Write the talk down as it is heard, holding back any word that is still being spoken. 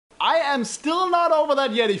I am still not over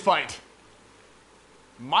that Yeti fight.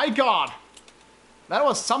 My god. That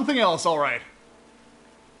was something else, alright.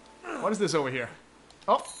 What is this over here?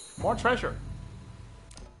 Oh, more treasure.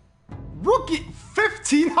 Rookie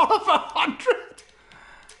 15 out of 100.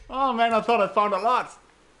 Oh man, I thought I found a lot.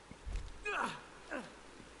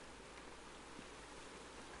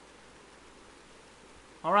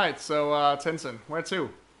 Alright, so Tenzin, where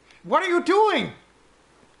to? What are you doing?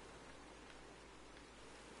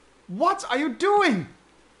 What are you doing?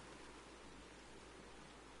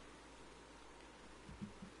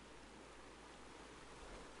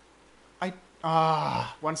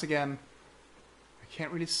 Once again, I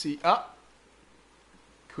can't really see.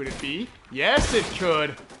 Could it be? Yes, it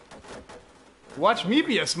could. Watch me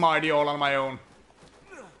be a smarty all on my own.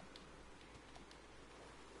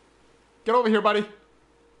 Get over here, buddy.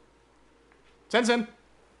 Tenzin.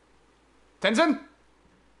 Tenzin.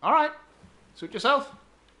 All right. Suit yourself.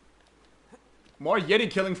 More Yeti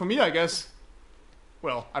killing for me, I guess.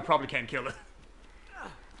 Well, I probably can't kill it.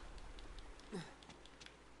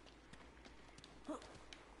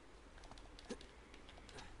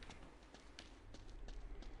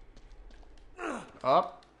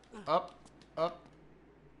 Up, up, up.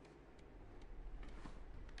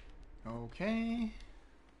 Okay.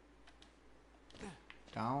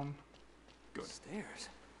 Down. Good. Stairs.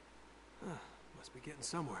 Huh. Must be getting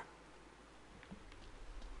somewhere.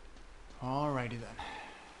 Alrighty then.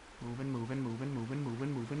 Moving, moving, moving, moving,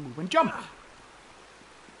 moving, moving, moving. Jump!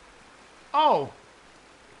 Oh!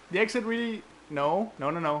 The exit really... No,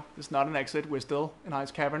 no, no, no. It's not an exit. We're still in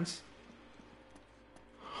ice caverns.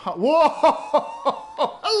 Whoa!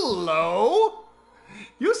 Hello!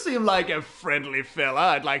 You seem like a friendly fella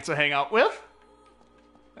I'd like to hang out with.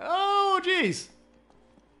 Oh, jeez.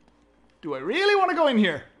 Do I really want to go in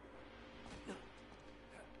here?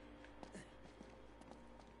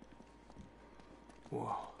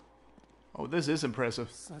 Whoa. Oh, this is impressive.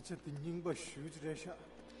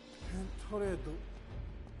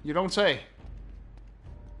 You don't say.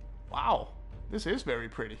 Wow, this is very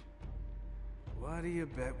pretty. Why do you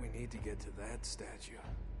bet we need to get to that statue?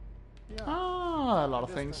 Ah, a lot of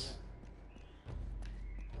things.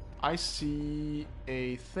 I see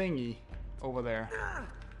a thingy over there.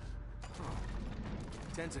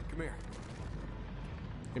 Tenzin, come here.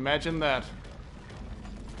 Imagine that.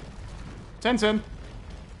 Tenzin!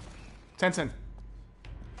 Tenzin.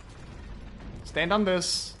 Stand on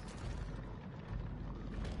this.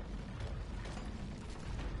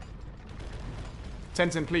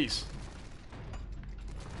 Tenzin, please.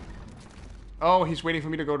 Oh, he's waiting for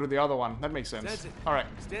me to go to the other one. That makes sense. Tenzin, alright.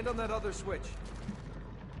 Stand on that other switch.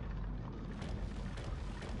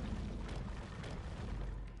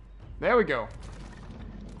 There we go.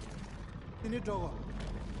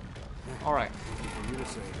 Alright. For you to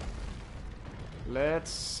say.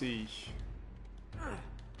 Let's see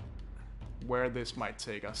where this might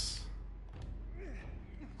take us.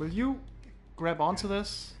 Will you grab onto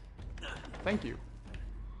this? Thank you.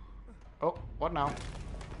 Oh, what now?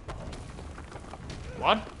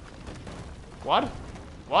 What? What?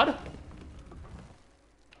 What?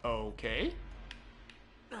 Okay.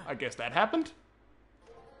 I guess that happened.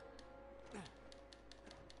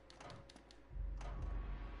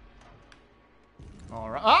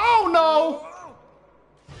 Alright. Oh no!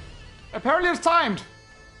 Apparently it's timed.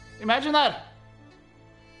 Imagine that.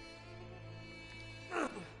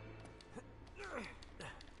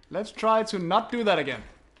 Let's try to not do that again.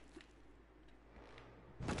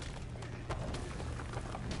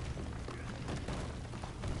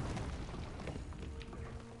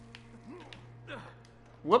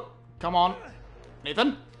 Whoop. Come on.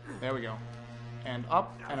 Nathan. There we go. And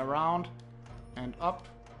up and around. And up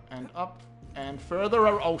and up. And further.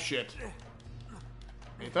 Oh shit.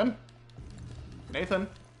 Nathan. Nathan.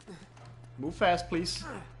 Move fast, please.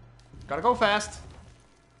 Gotta go fast.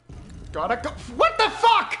 Gotta go. What the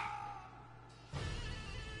fuck?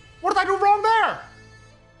 What did I do wrong there?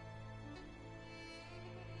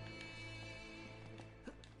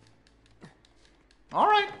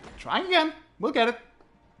 Alright. Trying again. We'll get it.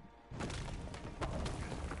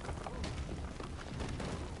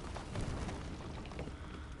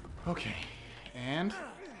 Okay. And...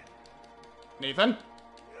 Nathan.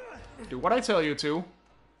 Do what I tell you to. Or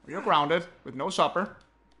you're grounded with no supper.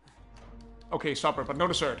 Okay, supper, but no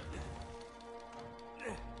dessert.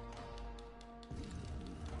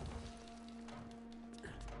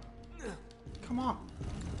 Come on.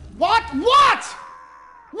 What? What?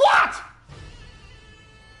 What?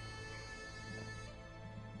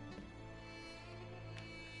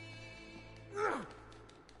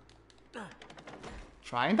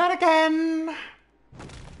 Trying that again.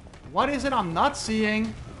 What is it I'm not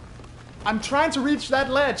seeing? I'm trying to reach that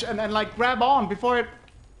ledge and like grab on before it...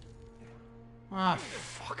 Ah,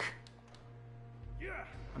 fuck.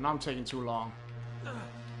 And now I'm taking too long.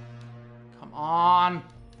 Come on.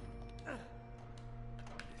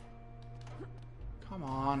 Come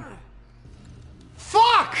on.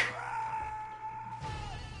 Fuck!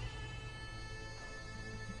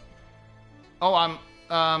 Oh,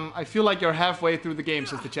 I feel like you're halfway through the game,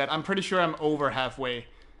 says the chat. I'm pretty sure I'm over halfway.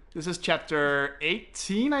 This is chapter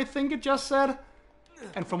 18, I think it just said.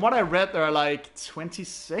 And from what I read, there are like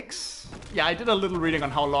 26? Yeah, I did a little reading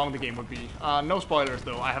on how long the game would be. No spoilers,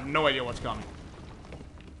 though. I have no idea what's coming.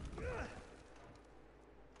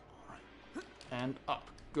 And up.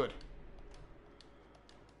 Good.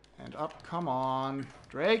 And up. Come on.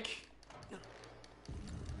 Drake.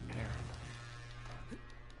 There.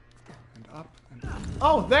 And up. And up.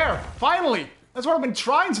 Oh, there! Finally! That's what I've been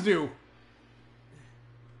trying to do!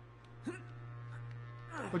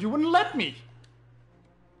 But you wouldn't let me!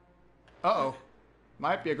 Uh-oh.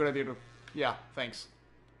 Might be a good idea to... Yeah, thanks.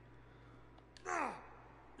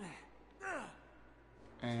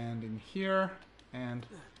 And in here. And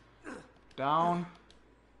down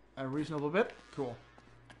a reasonable bit. Cool.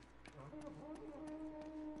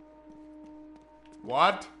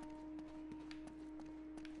 What?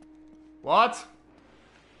 What?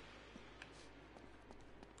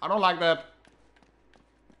 I don't like that.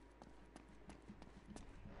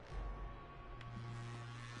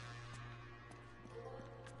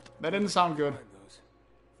 That didn't sound good.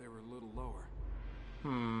 They were a little lower.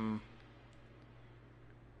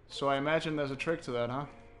 So I imagine there's a trick to that, huh?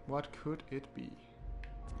 What could it be?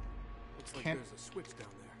 Looks like Can't there's a switch down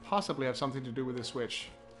there. possibly have something to do with this switch.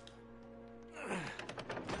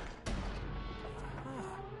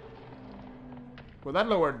 Well, that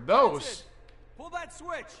lowered those. Pull that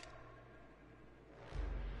switch.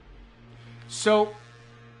 So,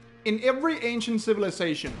 in every ancient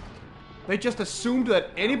civilization, they just assumed that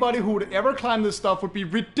anybody who would ever climb this stuff would be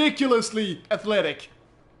ridiculously athletic.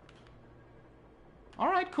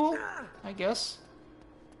 Alright, cool. I guess.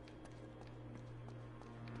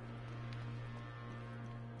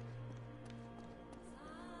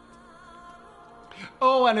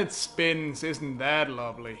 Oh, and it spins. Isn't that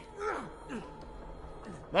lovely?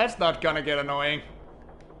 That's not gonna get annoying.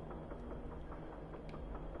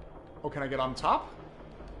 Oh, can I get on top?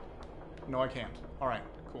 No, I can't. Alright,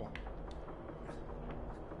 cool.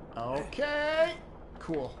 Okay.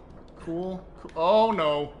 Cool. Cool. Cool. Oh,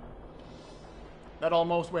 no. That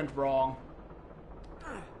almost went wrong.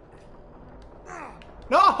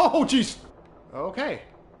 No! Jeez! Okay.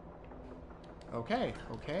 Okay.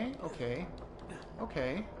 Okay. Okay.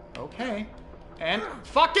 Okay. Okay. And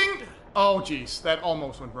fucking... Oh, jeez. That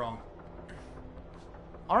almost went wrong.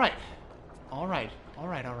 Alright. Alright.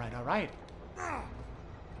 Alright, alright, alright.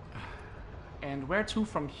 And where to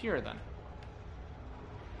from here, then?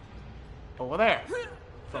 Over there.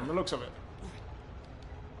 From the looks of it.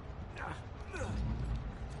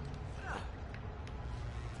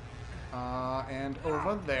 And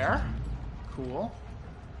over there. Cool.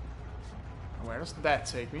 Where does that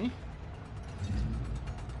take me?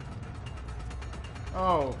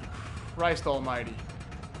 Oh, Christ almighty.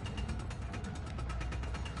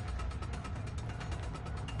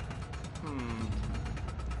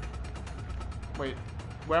 Wait,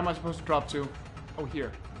 where am I supposed to drop to? Oh,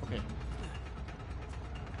 here. Okay.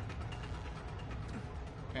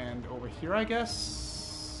 And over here, I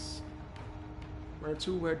guess? Where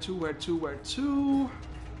to, where to, where to, where to?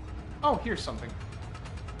 Oh, here's something.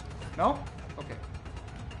 No? Okay.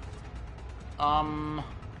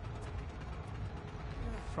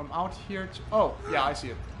 From out here to... Oh, yeah, I see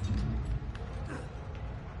it.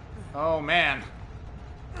 Oh, man.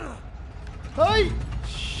 Hey!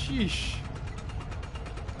 Sheesh.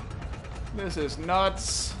 This is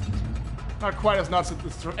nuts. Not quite as nuts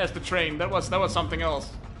as the train. That was something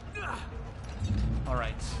else.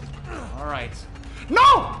 Alright. Alright.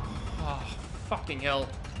 No! Oh, fucking hell.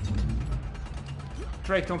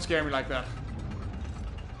 Drake, don't scare me like that.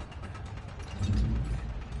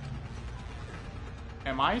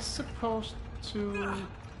 Am I supposed to...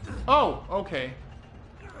 Oh, okay.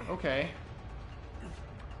 Okay.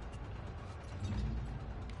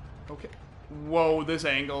 Okay. Whoa, this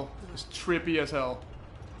angle is trippy as hell.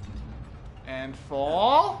 And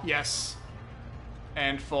fall. Yes.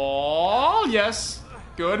 And fall. Yes.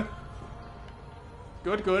 Good.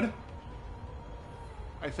 Good, good.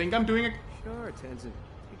 I think I'm doing it. Sure, Tenzin.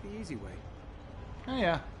 Take the easy way. Oh,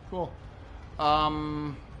 yeah. Cool.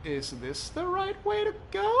 Is this the right way to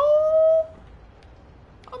go?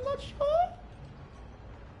 I'm not sure.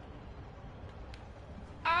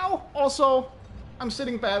 Ow! Ow! Also, I'm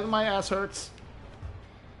sitting bad and my ass hurts.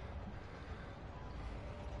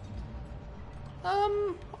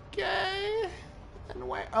 Okay. And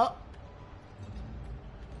where?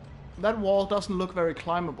 That wall doesn't look very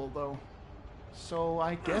climbable, though. So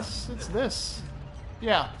I guess it's this.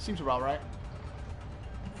 Yeah, seems about right.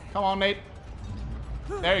 Come on, Nate.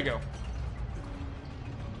 There you go.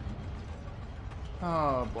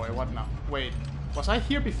 Oh boy, what now? Wait, was I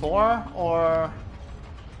here before, or...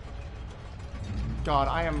 God,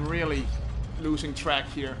 I am really losing track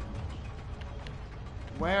here.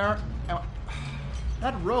 Where am I?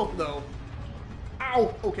 That rope, though.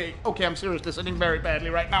 Ow! Okay, okay, I'm seriously sitting very badly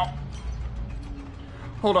right now.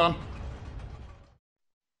 Hold on.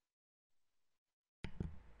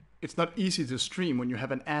 It's not easy to stream when you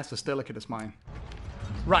have an ass as delicate as mine.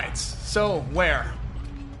 Right, so where?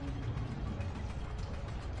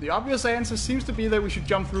 The obvious answer seems to be that we should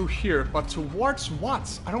jump through here, but towards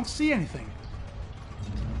what? I don't see anything.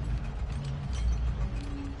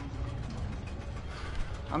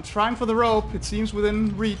 I'm trying for the rope. It seems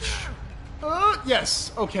within reach.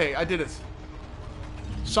 Yes. Okay, I did it.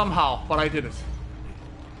 Somehow, but I did it.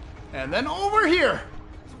 And then over here.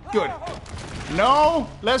 Good. No,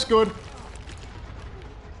 less good.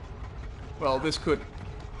 Well, this could...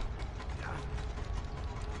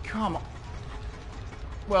 Come on.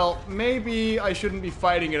 Well, maybe I shouldn't be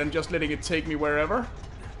fighting it and just letting it take me wherever.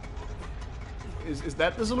 Is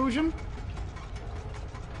that the solution?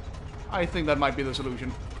 I think that might be the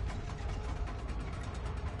solution.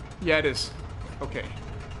 Yeah, it is. Okay.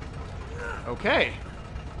 Okay.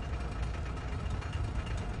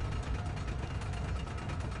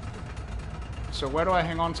 So where do I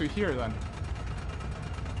hang on to here, then?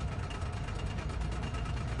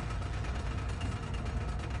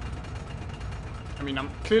 I mean, I'm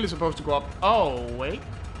clearly supposed to go up... Oh, wait.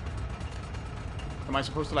 Am I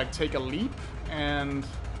supposed to, like, take a leap? And...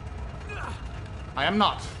 I am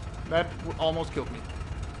not. That almost killed me.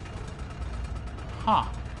 Huh.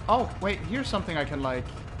 Oh, wait, here's something I can, like...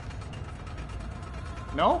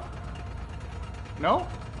 No? No?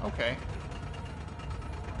 Okay.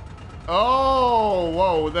 Oh,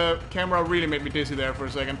 whoa, the camera really made me dizzy there for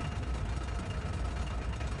a second.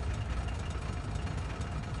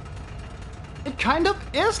 It kind of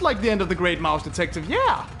is like the end of The Great Mouse Detective,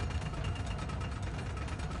 yeah!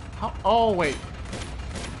 How? Oh, wait.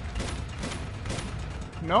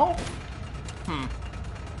 No?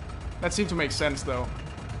 That seemed to make sense, though.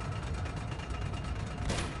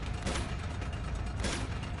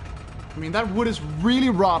 I mean, that wood is really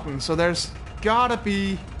rotten, so there's gotta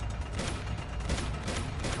be...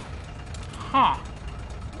 Huh.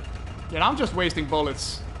 Yeah, I'm just wasting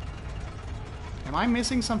bullets. Am I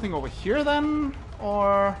missing something over here, then?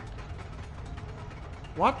 Or...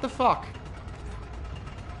 What the fuck?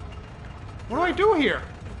 What do I do here?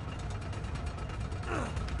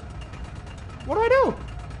 What do I do?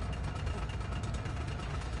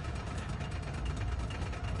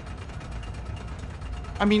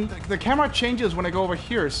 I mean, the camera changes when I go over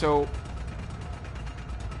here, so...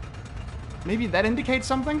 Maybe that indicates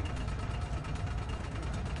something?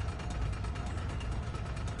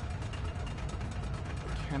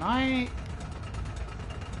 Can I...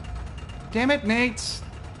 Damn it, Nate!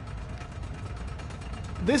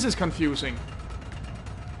 This is confusing.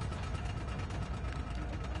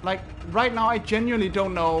 Like, right now I genuinely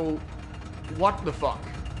don't know what the fuck.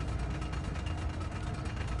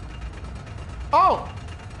 Oh!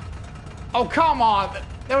 Oh, come on!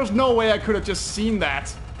 There was no way I could have just seen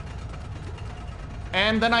that.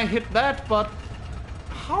 And then I hit that, but...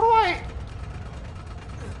 How do I...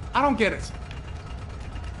 I don't get it.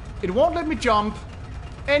 It won't let me jump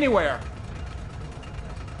anywhere.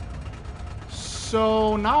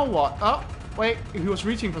 So, now what? Oh, wait, he was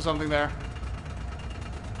reaching for something there.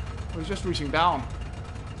 He was just reaching down.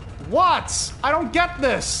 What? I don't get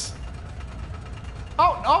this.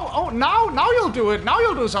 Oh, now you'll do it. Now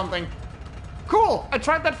you'll do something. Cool, I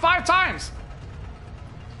tried that 5 times.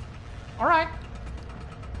 Alright.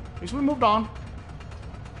 At least we moved on.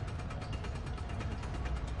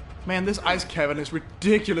 Man, this ice cavern is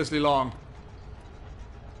ridiculously long.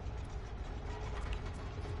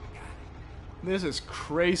 This is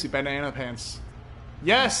crazy banana pants.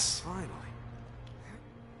 Yes! Finally.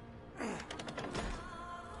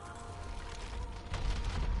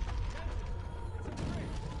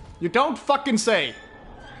 You don't fucking say!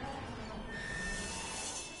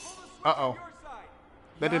 Uh-oh.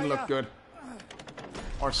 That didn't look good.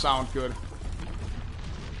 Or sound good.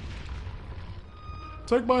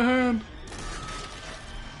 Take my hand!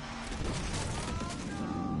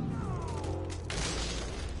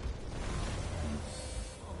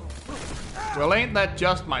 Well, ain't that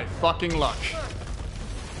just my fucking luck?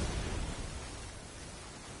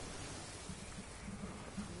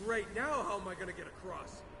 Right now, how am I gonna get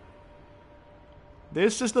across?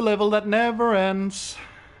 This is the level that never ends.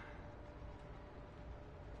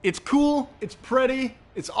 It's cool, it's pretty,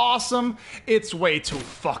 it's awesome, it's way too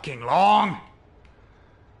fucking long.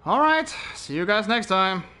 Alright, see you guys next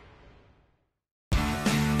time.